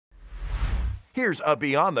Here's a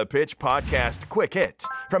Beyond the Pitch podcast quick hit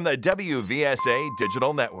from the WVSA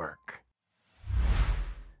Digital Network.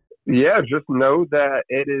 Yeah, just know that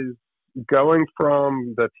it is going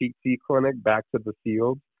from the PT clinic back to the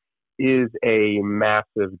field is a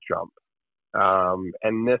massive jump.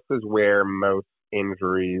 And this is where most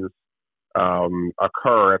injuries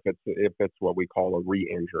occur if it's what we call a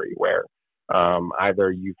re-injury, where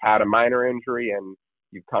either you've had a minor injury and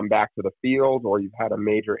you've come back to the field, or you've had a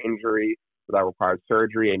major injury that required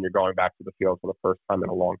surgery and you're going back to the field for the first time in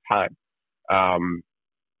a long time.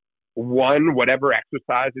 Whatever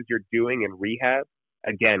exercises you're doing in rehab,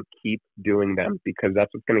 again, keep doing them, because that's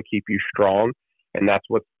what's going to keep you strong, and that's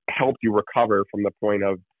what helped you recover from the point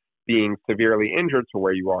of being severely injured to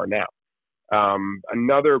where you are now.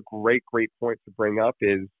 Another great point to bring up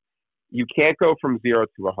is you can't go from 0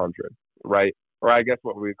 to 100, right? Or I guess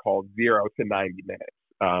what we call 0 to 90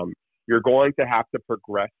 minutes. You're going to have to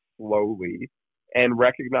progress slowly and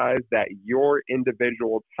recognize that your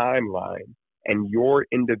individual timeline and your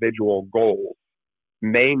individual goals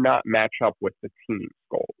may not match up with the team's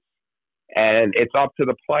goals. And it's up to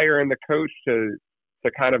the player and the coach to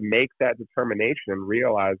kind of make that determination and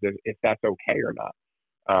realize if that's okay or not.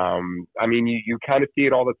 I mean, you kind of see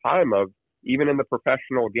it all the time even in the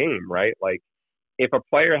professional game, right? Like, if a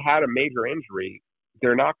player had a major injury,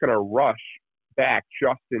 they're not going to rush back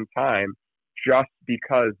just in time just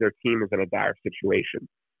because their team is in a dire situation.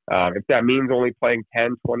 If that means only playing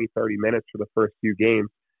 10, 20, 30 minutes for the first few games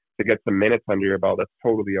to get some minutes under your belt, that's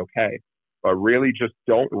totally okay. But really just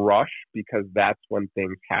don't rush, because that's when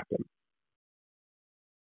things happen.